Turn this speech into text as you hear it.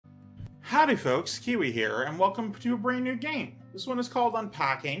Howdy folks, Keywii here, and welcome to a brand new game. This one is called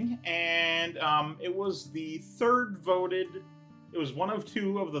Unpacking, and it was the third voted, it was one of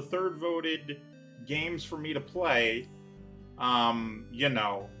two of the third voted games for me to play, in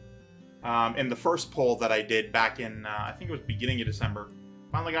the first poll that I did back in, I think it was beginning of December.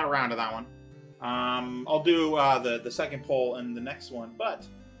 Finally got around to that one. I'll do the second poll in the next one, but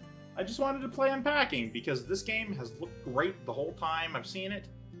I just wanted to play Unpacking because this game has looked great the whole time I've seen it.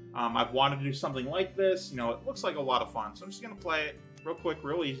 I've wanted to do something like this. You know, it looks like a lot of fun, so I'm just going to play it real quick,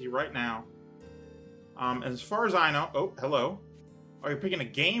 real easy right now. As far as I know... Oh, hello. Oh, you're picking a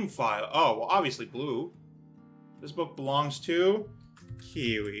game file. Oh, well, obviously blue. This book belongs to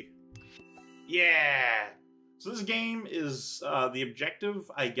Keywii. Yeah! So this game is, the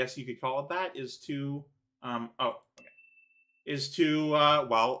objective, I guess you could call it that, is to,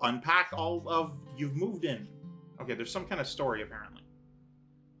 well, unpack all of You've Moved In. Okay, there's some kind of story, apparently.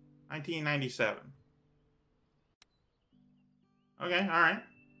 1997. Okay, alright.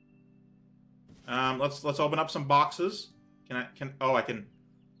 Let's open up some boxes. I can,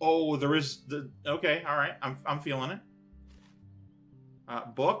 oh, there is the, okay, alright, I'm feeling it.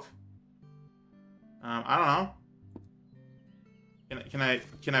 Book. I don't know.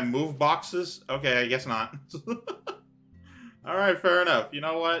 Can I move boxes? Okay, I guess not. Alright, fair enough. You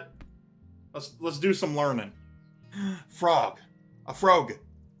know what? Let's do some learning. Frog. A frog.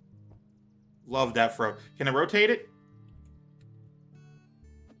 Love that frog. Can I rotate it?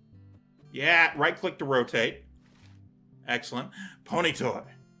 Yeah, right click to rotate. Excellent. Pony toy.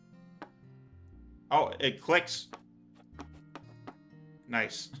 Oh, it clicks.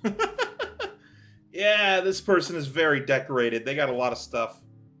 Nice. Yeah, this person is very decorated. They got a lot of stuff.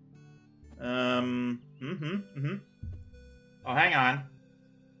 Oh, hang on.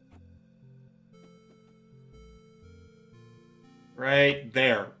 Right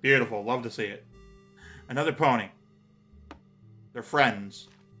there. Beautiful. Love to see it. Another pony. They're friends.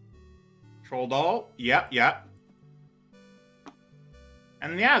 Troll doll. Yep.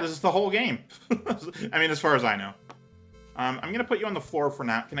 And yeah, this is the whole game. I mean, as far as I know. I'm going to put you on the floor for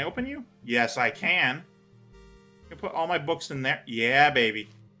now. Can I open you? Yes, I can. I can put all my books in there. Yeah, baby.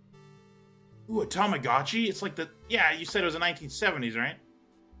 Ooh, a Tamagotchi? It's like the... Yeah, you said it was the 1970s, right?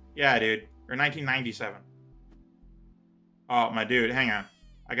 Yeah, dude. Or 1997. Oh, my dude, hang on.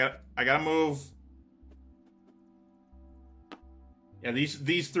 I gotta move. Yeah,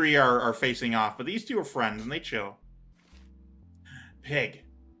 these three are facing off, but these two are friends, and they chill. Pig.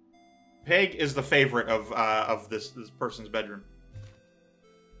 Pig is the favorite of this person's bedroom.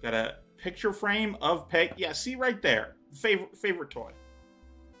 Got a picture frame of Pig. Yeah, see right there. Favorite toy.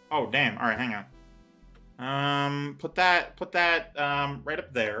 Oh, damn. All right, hang on. Put that right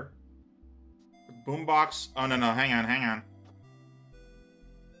up there. Boombox. Oh, no, hang on.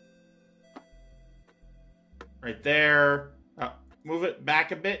 Right there. Move it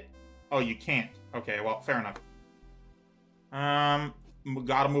back a bit. Oh, you can't. Okay, well, fair enough.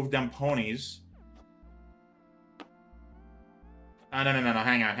 Gotta move them ponies. No,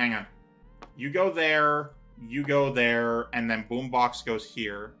 hang on. You go there, and then Boombox goes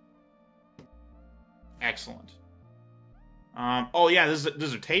here. Excellent. Oh yeah,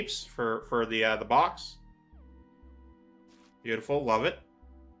 these are tapes for the box. Beautiful, love it.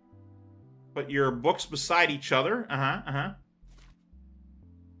 Put your books beside each other.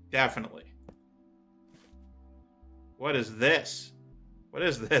 Definitely. What is this? What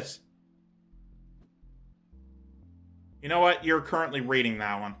is this? You know what? You're currently reading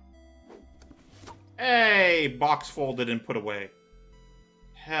that one. Hey! Box folded and put away.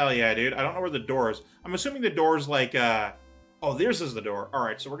 Hell yeah, dude. I don't know where the door is. I'm assuming the door's like, Oh, this is the door.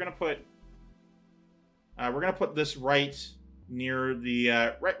 Alright, so we're gonna put this right near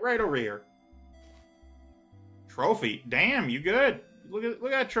the, right over here. Trophy. Damn, you good. Look at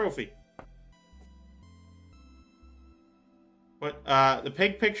that trophy. Put the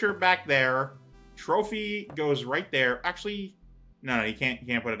pig picture back there. Trophy goes right there. Actually, no, you can't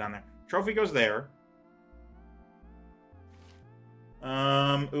put it down there. Trophy goes there.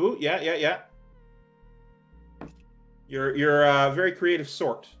 Ooh, yeah. You're a very creative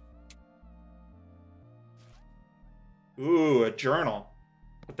sort. Ooh, a journal.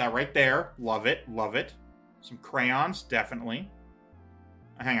 Put that right there. Love it. Some crayons, definitely.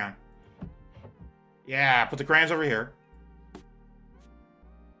 Hang on. Yeah, put the crayons over here.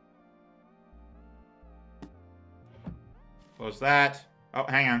 Close that. Oh,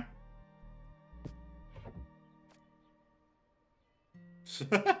 hang on.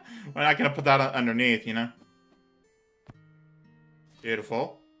 We're not gonna put that underneath, you know?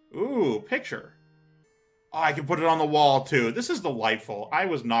 Beautiful. Ooh, picture. Oh, I can put it on the wall, too. This is delightful. I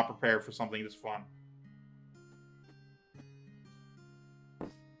was not prepared for something this fun.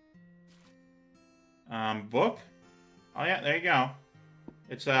 Book? Oh, yeah, there you go.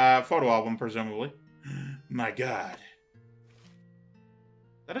 It's a photo album, presumably. My God.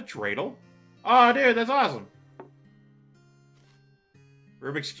 Is that a dreidel? Oh, dude, that's awesome.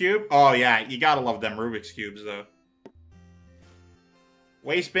 Rubik's Cube? Oh, yeah, you gotta love them Rubik's Cubes, though.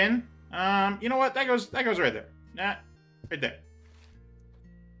 Waste bin? You know what? That goes right there. Nah, right there.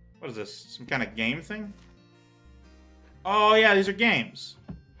 What is this? Some kind of game thing? Oh, yeah, these are games.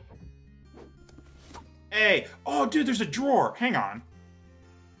 Hey. Oh, dude, there's a drawer. Hang on.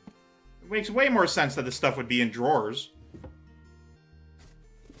 It makes way more sense that this stuff would be in drawers.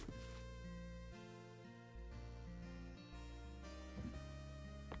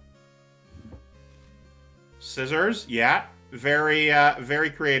 Scissors? Yeah. Very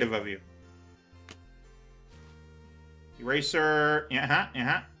creative of you. Eraser.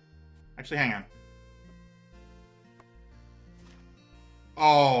 Actually, hang on.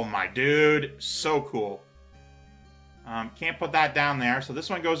 Oh, my dude. So cool. Can't put that down there. So this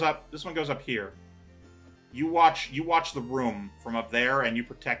one goes up. This one goes up here. You watch the room from up there, and you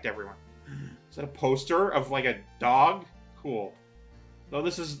protect everyone. Is that a poster of like a dog? Cool. Though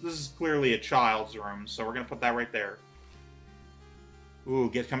this is clearly a child's room, so we're gonna put that right there. Ooh,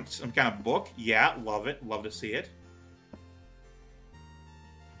 get some kind of book. Yeah, love it. Love to see it.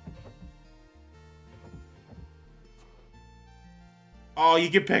 Oh,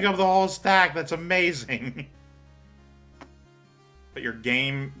 you can pick up the whole stack. That's amazing. Put your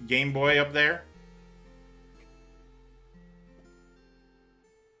Game Boy up there.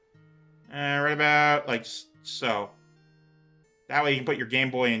 Right about like so. That way you can put your Game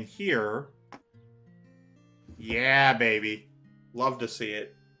Boy in here. Yeah, baby. Love to see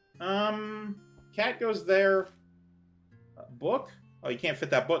it. Cat goes there. Book? Oh, you can't fit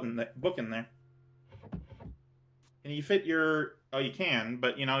that book in there. Can you fit your... Oh, you can,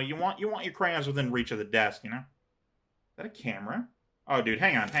 but, you know, you want your crayons within reach of the desk, you know? Is that a camera? Oh, dude,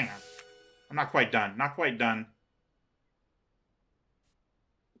 hang on. I'm not quite done. Not quite done.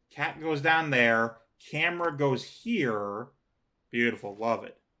 Cat goes down there. Camera goes here. Beautiful. Love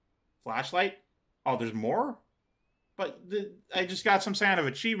it. Flashlight? Oh, there's more? But I just got some kind of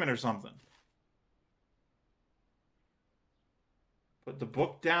achievement or something. Put the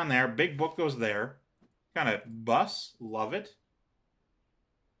book down there. Big book goes there. Kind of bus. Love it.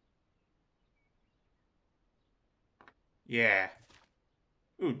 Yeah.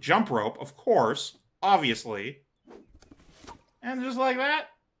 Ooh, jump rope, of course. Obviously. And just like that,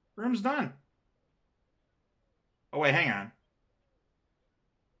 room's done. Oh, wait, hang on.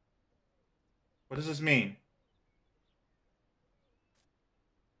 What does this mean?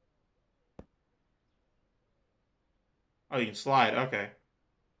 Oh, you can slide. Okay.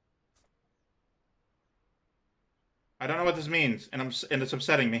 I don't know what this means, and it's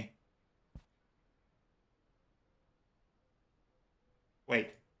upsetting me. Wait.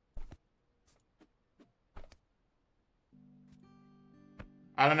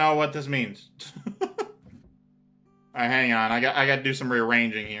 I don't know what this means. Alright, hang on. I got to do some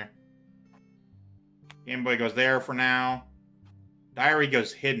rearranging here. Game Boy goes there for now. Diary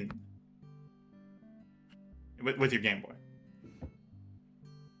goes hidden. With your Game Boy.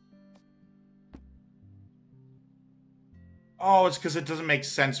 Oh, it's because it doesn't make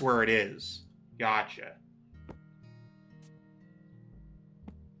sense where it is. Gotcha.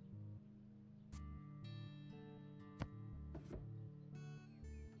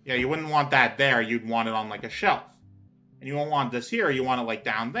 Yeah, you wouldn't want that there. You'd want it on, like, a shelf. And you won't want this here. You want it, like,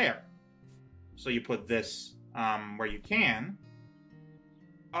 down there. So you put this where you can.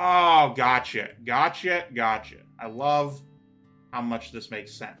 Oh, gotcha. Gotcha. I love how much this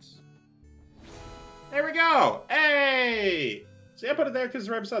makes sense. There we go. Hey! See, I put it there because it's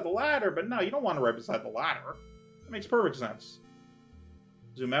right beside the ladder, but no, you don't want it right beside the ladder. That makes perfect sense.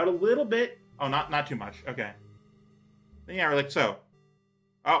 Zoom out a little bit. Oh, not too much. Okay. Then yeah, like so.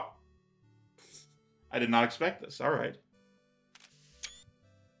 Oh. I did not expect this. All right.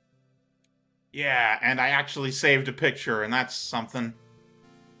 Yeah, and I actually saved a picture, and that's something.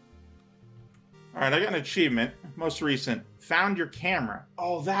 All right, I got an achievement. Most recent. Found your camera.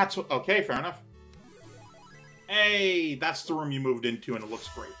 Oh, that's what... Okay, fair enough. Hey, that's the room you moved into, and it looks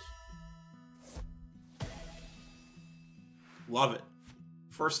great. Love it.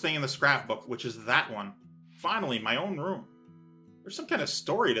 First thing in the scrapbook, which is that one. Finally, my own room. There's some kind of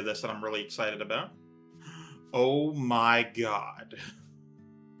story to this that I'm really excited about. Oh my god.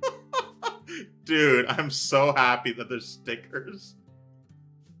 Dude, I'm so happy that there's stickers.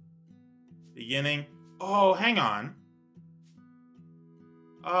 Beginning. Oh, hang on.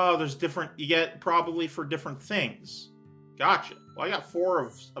 Oh, there's different... You get probably for different things. Gotcha. Well, I got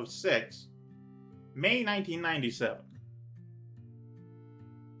 4 of 6. May 1997.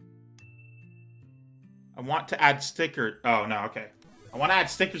 I want to add stickers. Oh, no, okay. I want to add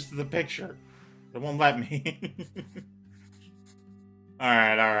stickers to the picture. It won't let me.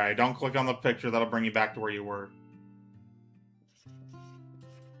 Alright, alright. Don't click on the picture. That'll bring you back to where you were.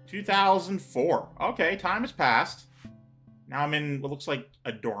 2004. Okay, time has passed. Now I'm in what looks like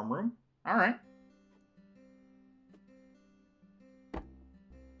a dorm room. Alright.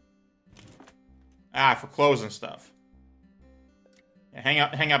 Ah, for clothes and stuff. Yeah,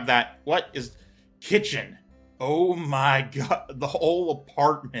 hang up that... What is... Kitchen. Oh my god. The whole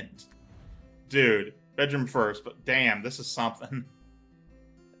apartment. Dude. Bedroom first, but damn, this is something.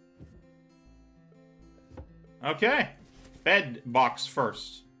 Okay. Bed box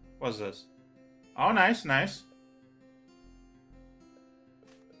first. What's this? Oh, nice, nice.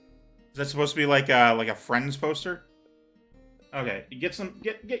 Is that supposed to be like a Friends poster? Okay, you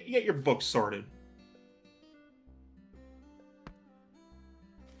get your books sorted.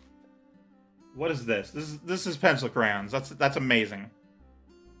 What is this? This is pencil crayons. That's amazing.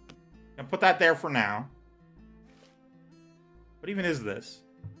 I'll put that there for now. What even is this?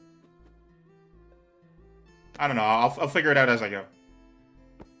 I don't know. I'll figure it out as I go.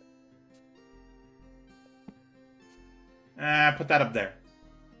 Put that up there.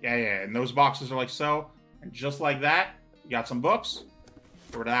 Yeah, yeah. And those boxes are like so. And just like that, you got some books.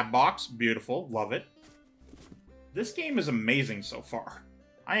 Get rid of that box. Beautiful. Love it. This game is amazing so far.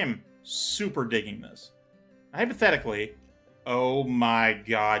 I am super digging this. Hypothetically, oh my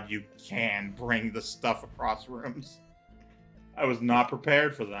god, you can bring the stuff across rooms. I was not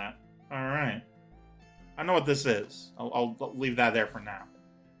prepared for that. Alright. I know what this is. I'll leave that there for now.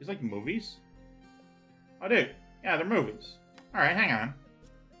 These like movies? Oh, dude. Yeah, they're movies. Alright, hang on.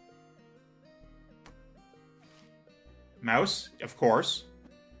 Mouse, of course.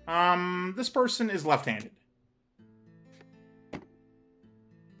 This person is left-handed.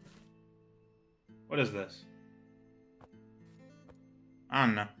 What is this? I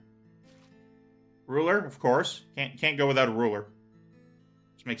don't know. Ruler, of course. Can't go without a ruler.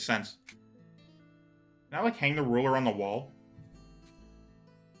 Which makes sense. Can I, like, hang the ruler on the wall?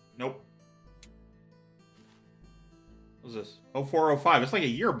 Nope. What's this? 0405. It's like a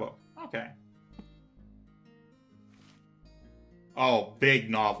yearbook. Okay. Oh, big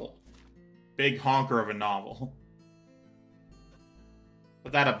novel. Big honker of a novel.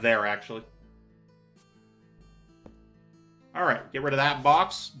 Put that up there, actually. Alright, get rid of that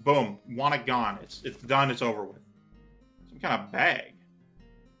box. Boom. Want it gone. It's done. It's over with. Some kind of bag.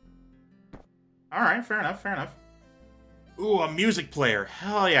 Alright, fair enough, fair enough. Ooh, a music player.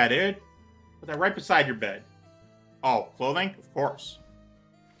 Hell yeah, dude. Put that right beside your bed. Oh, clothing? Of course.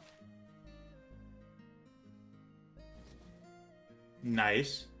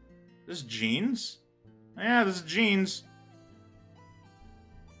 Nice. This jeans? Yeah, this is jeans.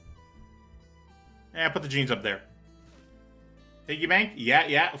 Yeah, put the jeans up there. Piggy bank? Yeah,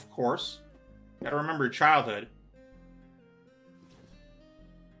 yeah, of course. Gotta remember your childhood.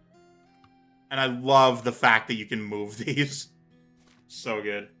 And I love the fact that you can move these. So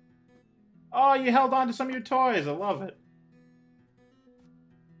good. Oh, you held on to some of your toys. I love it.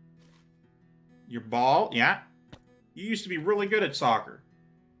 Your ball? Yeah. You used to be really good at soccer.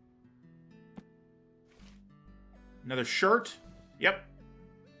 Another shirt? Yep.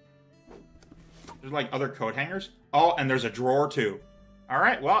 There's like other coat hangers. Oh, and there's a drawer too. All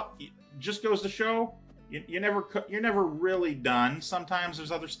right, well, it just goes to show you're never really done. Sometimes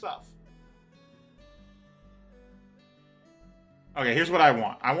there's other stuff. Okay, here's what I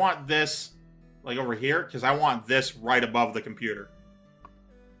want. I want this like over here because I want this right above the computer.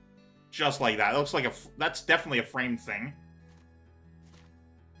 Just like that. It looks like that's definitely a framed thing.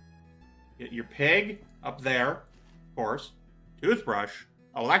 Get your pig up there, of course. Toothbrush.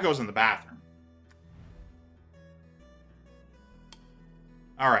 Oh, that goes in the bathroom.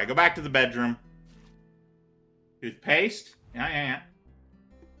 Alright, go back to the bedroom. Toothpaste? Yeah, yeah,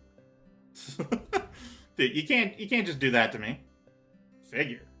 yeah. Dude, you can't just do that to me.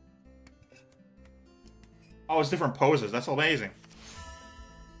 Figure. Oh, it's different poses. That's amazing.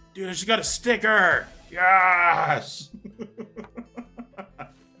 Dude, I just got a sticker! Yes!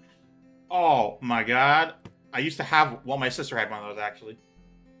 Oh, my God. I used to have... Well, my sister had one of those, actually.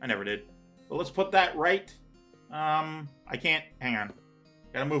 I never did. But let's put that right... I can't... Hang on.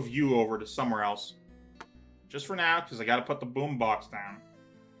 Gotta move you over to somewhere else. Just for now, because I gotta put the boom box down.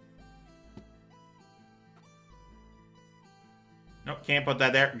 Nope, can't put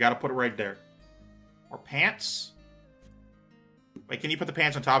that there. Gotta put it right there. Or pants? Wait, can you put the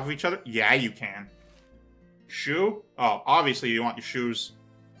pants on top of each other? Yeah, you can. Shoe? Oh, obviously you want your shoes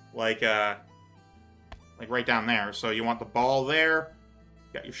like right down there. So you want the ball there.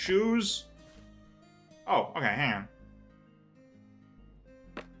 Got your shoes. Oh, okay, hang on.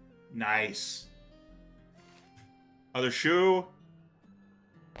 Nice. Other shoe.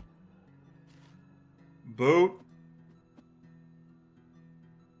 Boot.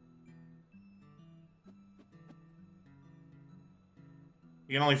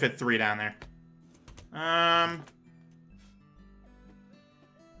 You can only fit 3 down there.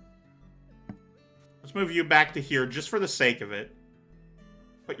 Let's move you back to here just for the sake of it.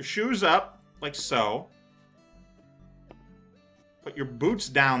 Put your shoes up, like so. Put your boots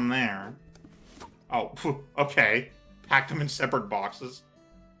down there. Oh, okay. Packed them in separate boxes.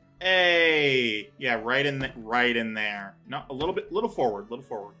 Hey! Yeah, right in there. No, a little forward,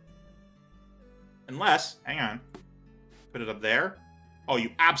 Unless, hang on. Put it up there. Oh,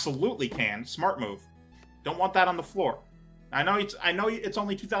 you absolutely can. Smart move. Don't want that on the floor. I know it's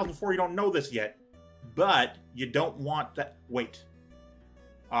only 2004, you don't know this yet. But you don't want that. Wait.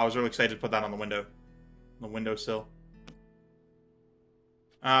 Oh, I was really excited to put that on the window. The windowsill.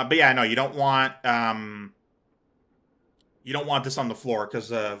 But yeah, no, you don't want this on the floor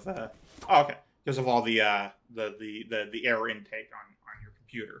because of oh, okay. Because of all the air intake on your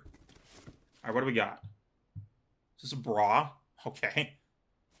computer. Alright, what do we got? Is this a bra? Okay.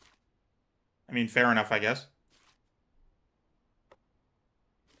 I mean, fair enough, I guess.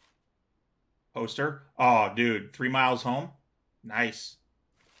 Poster. Oh, dude. 3 miles home? Nice.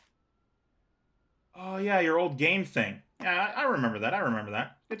 Oh, yeah, your old game thing. Yeah, I remember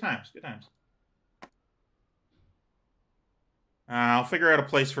that. Good times. I'll figure out a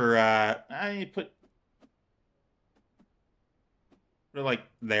place for, I put it like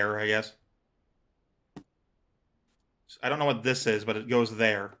there, I guess. I don't know what this is, but it goes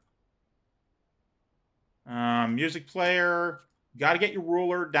there. Music player. Gotta get your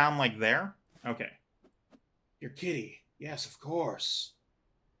ruler down like there. Okay. Your kitty. Yes, of course.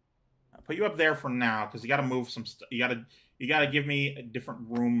 I'll put you up there for now, because you gotta move some stuff. You gotta give me different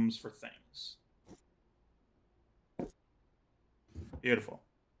rooms for things. Beautiful.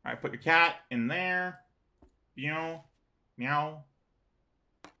 Alright, put your cat in there. Meow. Meow.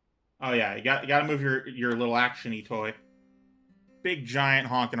 Oh yeah, you gotta move your little action-y toy. Big giant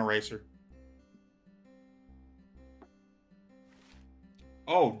honking eraser.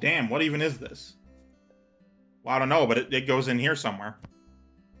 Oh, damn, what even is this? Well, I don't know, but it goes in here somewhere.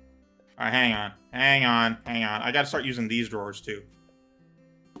 Alright, hang on. I gotta start using these drawers, too.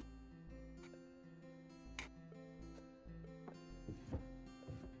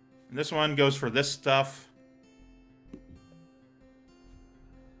 And this one goes for this stuff.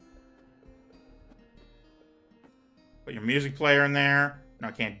 Put your music player in there. No,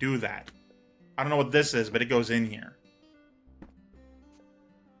 I can't do that. I don't know what this is, but it goes in here.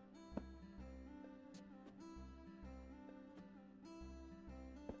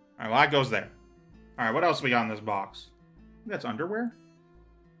 Alright, well, that goes there. Alright, what else we got in this box? That's underwear?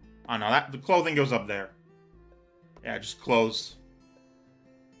 Oh, no, the clothing goes up there. Yeah, just clothes.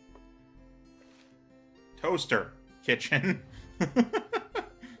 Toaster. Kitchen.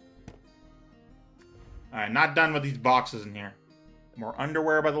 Alright, not done with these boxes in here. More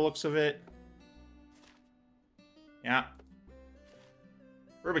underwear by the looks of it. Yeah.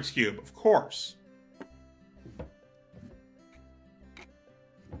 Rubik's Cube, of course.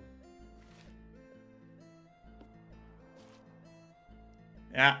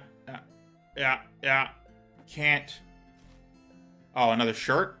 Yeah. Can't. Oh, another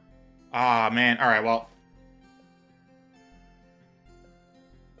shirt? Ah, man. Alright, well.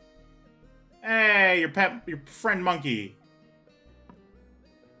 Hey, your friend monkey.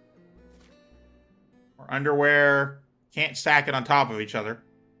 Or underwear. Can't stack it on top of each other.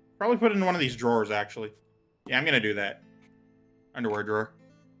 Probably put it in one of these drawers, actually. Yeah, I'm gonna do that. Underwear drawer.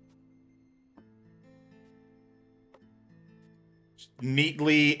 Just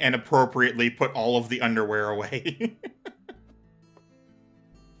neatly and appropriately put all of the underwear away.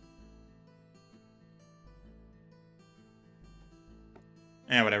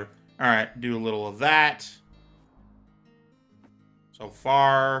 Yeah, whatever. Alright, do a little of that. So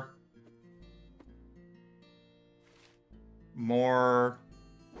far. More.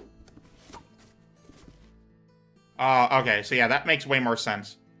 Okay, so yeah, that makes way more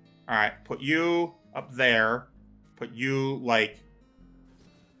sense. Alright, put you up there. Put you, like...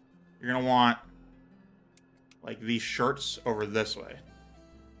 You're gonna want, like, these shirts over this way.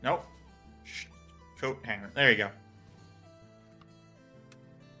 Nope. Coat hanger. There you go.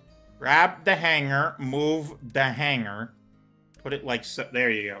 Grab the hanger, move the hanger. Put it like so.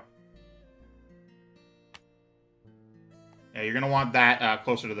 There you go. Yeah, you're going to want that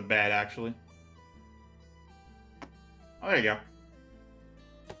closer to the bed, actually. Oh, there you go.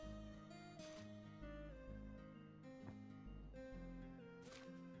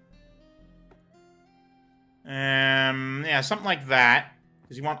 Yeah, something like that.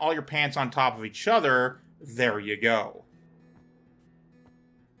 Because you want all your pants on top of each other. There you go.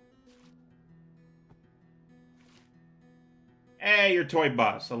 Hey, your toy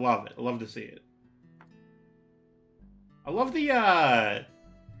bus. I love it. I love to see it. I love the,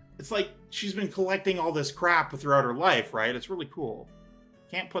 it's like she's been collecting all this crap throughout her life, right? It's really cool.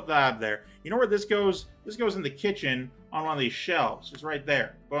 Can't put that up there. You know where this goes? This goes in the kitchen on one of these shelves. It's right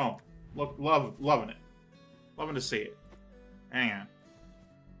there. Boom. Look, loving it. Loving to see it. Hang on.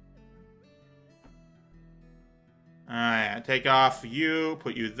 Alright, take off you,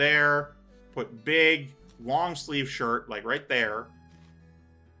 put you there, put big, long sleeve shirt, like right there.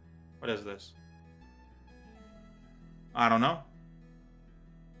 What is this? I don't know.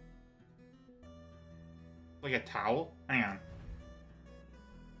 Like a towel? Hang on.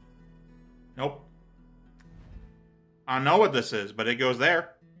 Nope. I know what this is, but it goes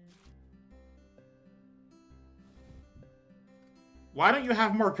there. Why don't you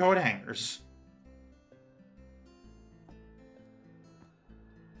have more coat hangers?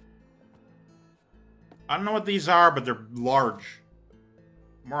 I don't know what these are, but they're large.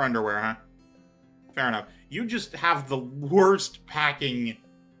 More underwear, huh? Fair enough. You just have the worst packing,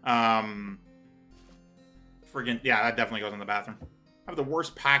 friggin', yeah, that definitely goes in the bathroom. I have the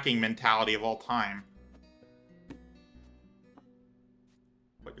worst packing mentality of all time.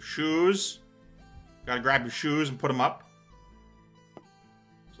 Put your shoes. Gotta grab your shoes and put them up.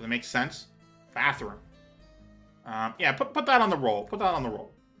 So that makes sense. Bathroom. Yeah, put that on the roll. Put that on the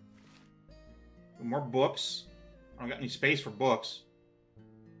roll. More books. I don't got any space for books.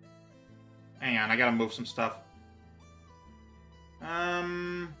 Hang on, I gotta move some stuff.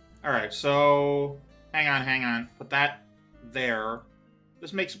 Alright, so... Hang on. Put that there.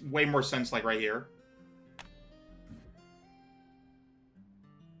 This makes way more sense, like, right here.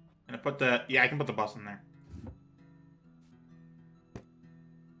 And I put the... Yeah, I can put the bus in there.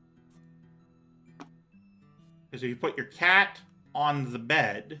 Because if you put your cat on the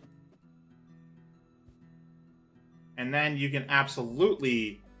bed... And then you can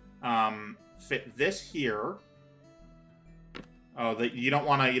absolutely fit this here. Oh, you don't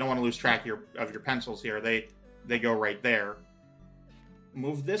want to lose track of your pencils here. They go right there.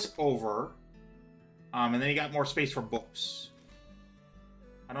 Move this over, and then you got more space for books.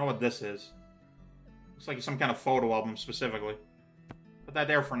 I don't know what this is. Looks like some kind of photo album specifically. Put that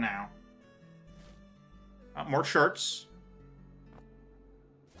there for now. More shirts.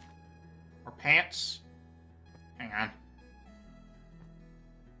 More pants. Hang on.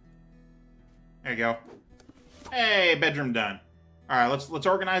 There you go. Hey, bedroom done. All right, let's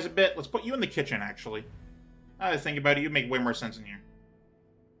organize a bit. Let's put you in the kitchen, actually. Now that I think about it, you'd make way more sense in here.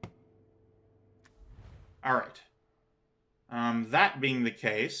 All right. That being the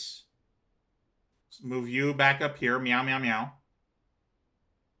case, let's move you back up here. Meow, meow, meow.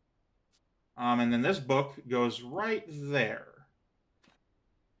 And then this book goes right there.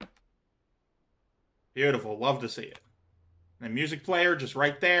 Beautiful. Love to see it. And the music player just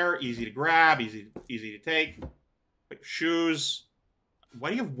right there. Easy to grab. Easy to take. Put your shoes. Why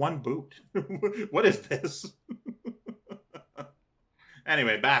do you have one boot? What is this?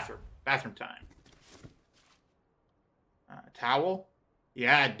 Anyway, bathroom. Bathroom time. Towel?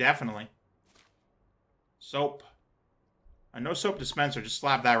 Yeah, definitely. Soap. No soap dispenser. Just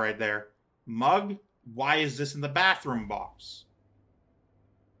slap that right there. Mug? Why is this in the bathroom box?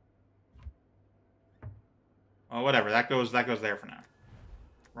 Oh, whatever. That goes there for now.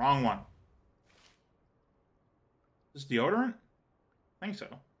 Wrong one. Is this deodorant? I think so.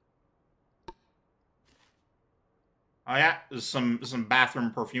 Oh yeah, there's some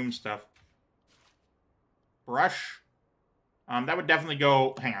bathroom perfume stuff. Brush. That would definitely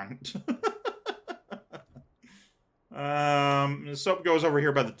go. Hang on. The soap goes over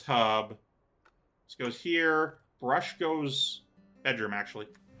here by the tub. This goes here. Brush goes bedroom. Actually,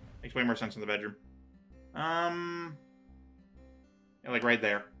 makes way more sense in the bedroom. Yeah, like right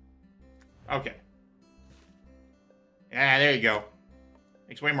there. Okay. Yeah, there you go.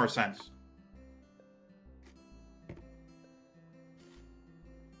 Makes way more sense.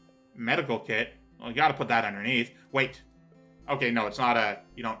 Medical kit. Well, you gotta put that underneath. Wait. Okay, no, it's not a...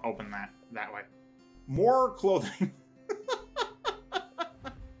 You don't open that way. More clothing.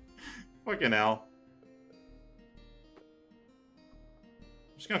 Fucking hell.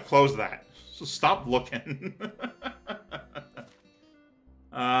 just gonna close that. So stop looking.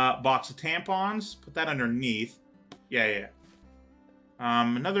 Box of tampons. Put that underneath. Yeah.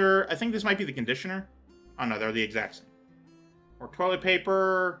 Another... I think this might be the conditioner. Oh, no, they're the exact same. Or toilet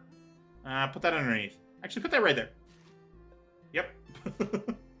paper. Put that underneath. Actually, put that right there. Yep.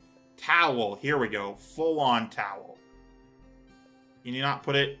 Towel. Here we go. Full-on towel. Can you not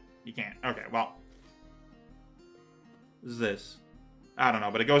put it? You can't. Okay, well. What is this? I don't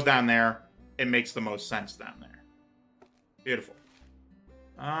know, but it goes down there. It makes the most sense down there. Beautiful.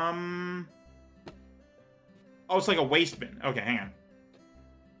 Oh, it's like a waste bin. Okay, hang on.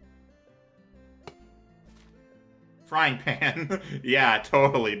 Frying pan. Yeah,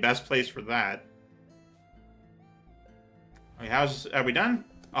 totally. Best place for that. Okay, are we done?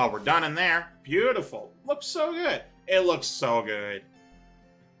 Oh, we're done in there. Beautiful. Looks so good. It looks so good.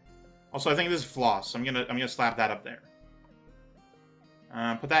 Also, I think this is floss. So I'm gonna slap that up there.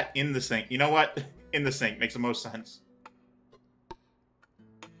 Put that in the sink. You know what? In the sink makes the most sense.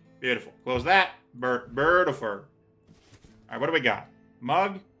 Beautiful. Close that. Beautiful. All right, what do we got?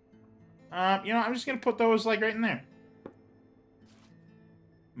 Mug. You know, I'm just gonna put those like right in there.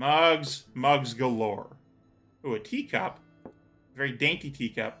 Mugs galore. Ooh, a teacup. Very dainty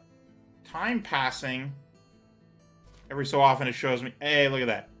teacup. Time passing. Every so often it shows me. Hey, look at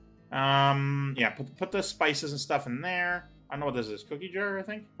that. Yeah, put the spices and stuff in there. I don't know what this is. Cookie jar, I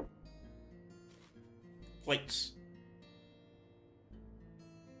think. Plates.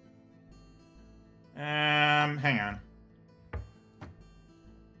 Hang on.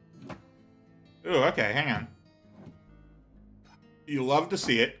 Ooh, okay, hang on. You love to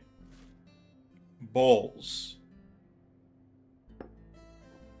see it. Bowls.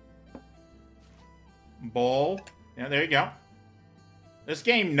 Bowl. Yeah, there you go. This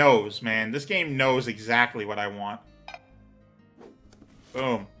game knows, man. This game knows exactly what I want.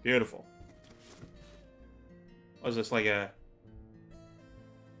 Boom. Beautiful. What is this, like a...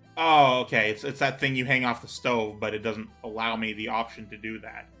 Oh, okay. It's that thing you hang off the stove, but it doesn't allow me the option to do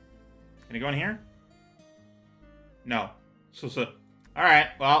that. Can I go in here? No. So. Alright,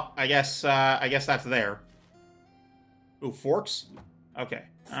 well, I guess that's there. Ooh, forks? Okay.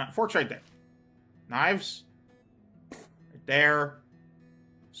 Forks right there. Knives? Right there.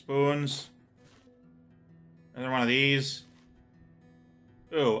 Spoons. Another one of these.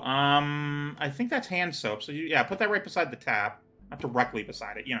 Ooh, I think that's hand soap. So, yeah, put that right beside the tap. Not directly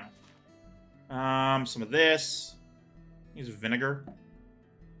beside it, you know. Some of this. Use vinegar.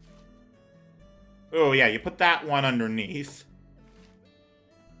 Oh, yeah, you put that one underneath.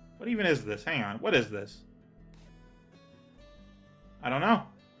 What even is this? Hang on. What is this? I don't know.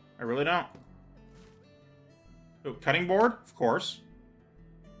 I really don't. Oh, cutting board? Of course.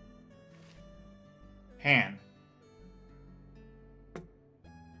 Pan.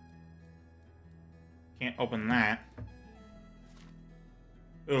 Can't open that.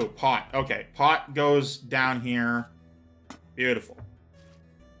 Ooh, pot. Okay, pot goes down here. Beautiful.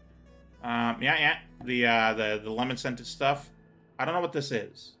 Yeah. The lemon scented stuff. I don't know what this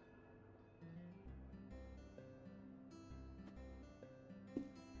is.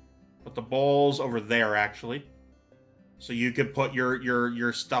 Put the bowls over there, actually. So you could put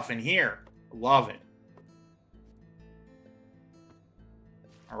your stuff in here. Love it.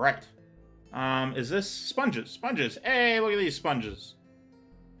 All right. Is this sponges? Sponges. Hey, look at these sponges.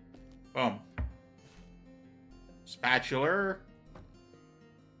 Boom. Spatula.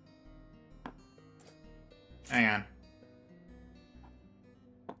 Hang on.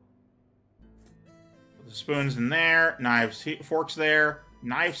 Put the spoons in there. Knives, forks there.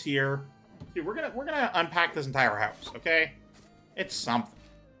 Knives here. Dude, we're gonna unpack this entire house, okay? It's something.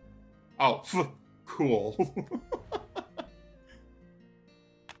 Oh, cool.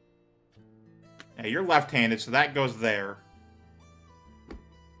 Yeah, you're left-handed, so that goes there.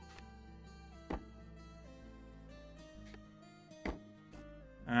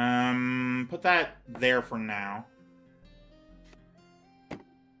 Put that there for now.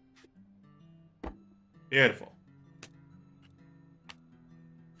 Beautiful.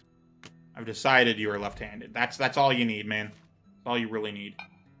 I've decided you are left-handed. That's all you need, man. That's all you really need.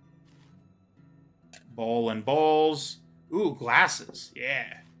 Bowl and bowls. Ooh, glasses.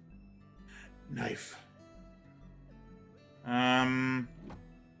 Yeah. Knife. Done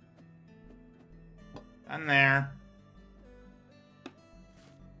there.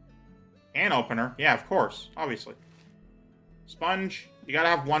 Can opener. Yeah, of course. Obviously. Sponge. You gotta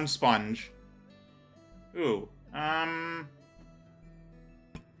have one sponge. Ooh.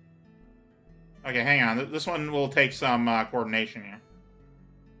 Okay, hang on. This one will take some coordination here.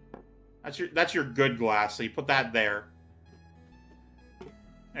 That's your good glass, so you put that there.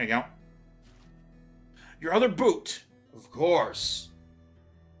 There you go. Your other boot. Of course.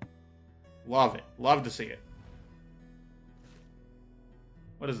 Love it. Love to see it.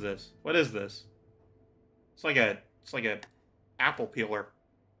 What is this? What is this? It's like a apple peeler.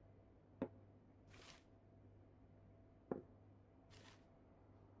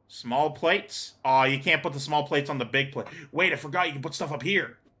 Small plates? Oh, you can't put the small plates on the big plate. Wait, I forgot you can put stuff up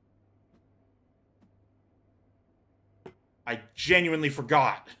here. I genuinely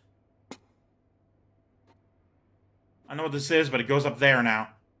forgot. I know what this is, but it goes up there now.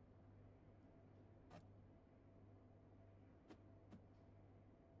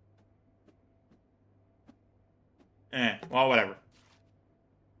 Well, whatever.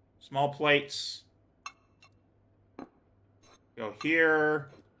 Small plates. Go here.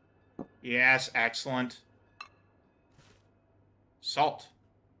 Yes, excellent. Salt.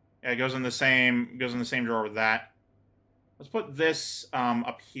 Yeah, it goes in the same drawer with that. Let's put this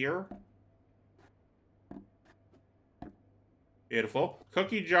up here. Beautiful.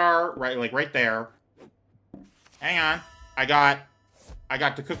 Cookie jar, right there. Hang on. I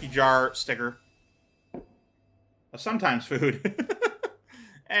got the cookie jar sticker. Sometimes food.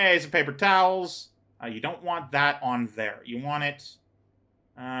 Hey, some paper towels. You don't want that on there. You want it...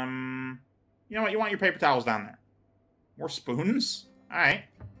 you know what? You want your paper towels down there. More spoons? Alright.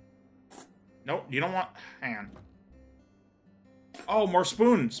 Nope, you don't want... Hang on. Oh, more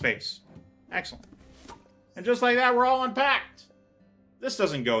spoon space. Excellent. And just like that, we're all unpacked. This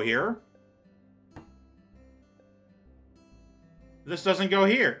doesn't go here. This doesn't go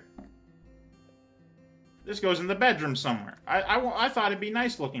here. This goes in the bedroom somewhere. I thought it'd be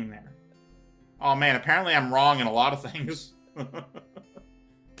nice looking there. Oh man, apparently I'm wrong in a lot of things.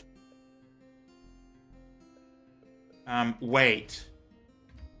 Wait.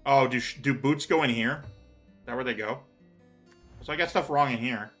 Oh, do boots go in here? Is that where they go? So I got stuff wrong in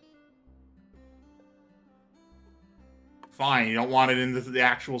here. Fine, you don't want it in the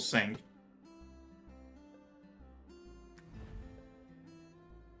actual sink.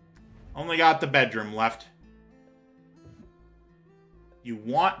 Only got the bedroom left. You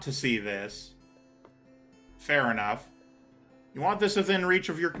want to see this. Fair enough. You want this within reach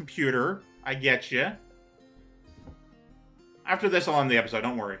of your computer. I get you. After this, I'll end the episode.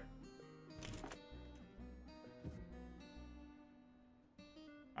 Don't worry.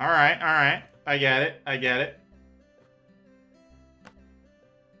 Alright, alright. I get it. I get it.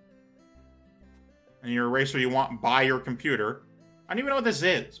 And your eraser you want by your computer. I don't even know what this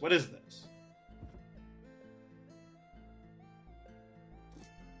is. What is this?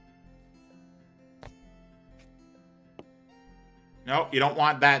 Nope, you don't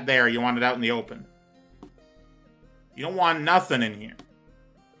want that there. You want it out in the open. You don't want nothing in here.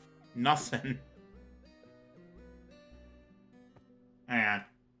 Nothing. Hang on.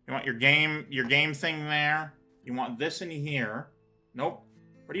 You want your game thing there? You want this in here? Nope.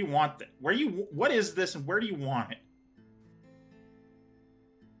 Where do you want that? What is this and where do you want it?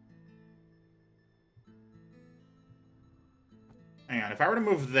 Hang on, if I were to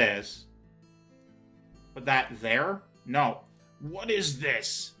move this, put that there? No. What is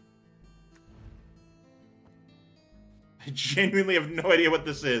this? I genuinely have no idea what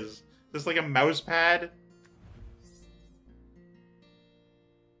this is. Is this like a mouse pad?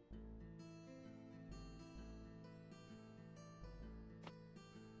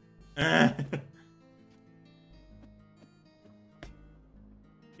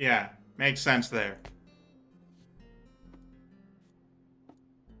 Yeah, makes sense there.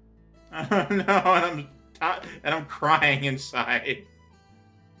 Oh no, and I'm crying inside.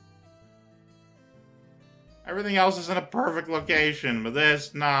 Everything else is in a perfect location, but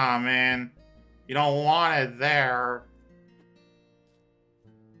this, nah, man. You don't want it there.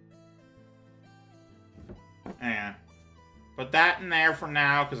 Yeah. Put that in there for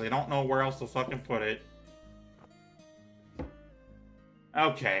now, because I don't know where else to fucking put it.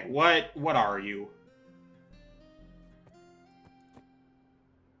 Okay, what are you?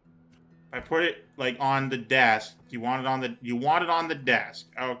 I put it like on the desk. You want it on the desk.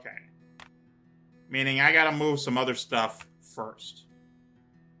 Okay. Meaning I gotta move some other stuff first.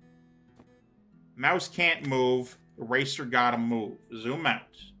 Mouse can't move. Eraser gotta move. Zoom out.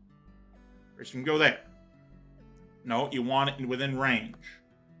 Eraser can go there. No, you want it within range.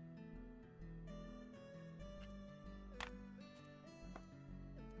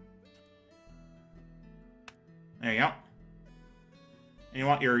 There you go. And you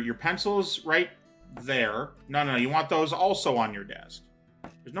want your pencils right there. No, you want those also on your desk.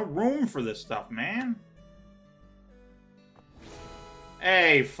 There's no room for this stuff, man.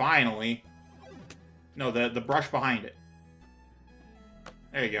 Hey, finally. No, the brush behind it.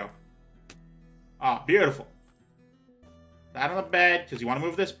 There you go. Oh, beautiful. That on the bed, because you want to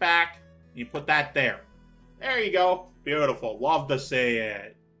move this back. You put that there. There you go. Beautiful. Love to see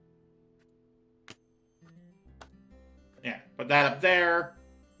it. Yeah, put that up there.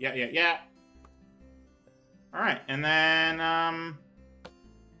 Yeah. Alright, and then,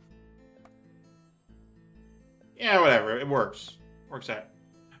 yeah, whatever. It works. Works out.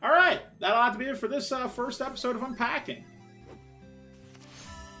 Alright, that'll have to be it for this first episode of Unpacking.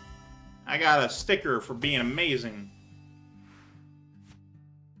 I got a sticker for being amazing.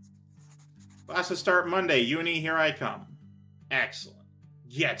 Classes start Monday. Uni, here I come. Excellent.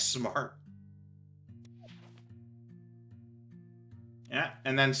 Get smart. Yeah,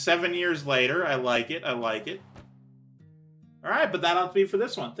 and then 7 years later, I like it. Alright, but that'll have to be for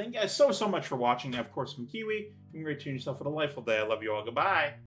this one. Thank you guys so much for watching. Of course, from Keywii. You can great tune yourself with a delightful day. I love you all. Goodbye.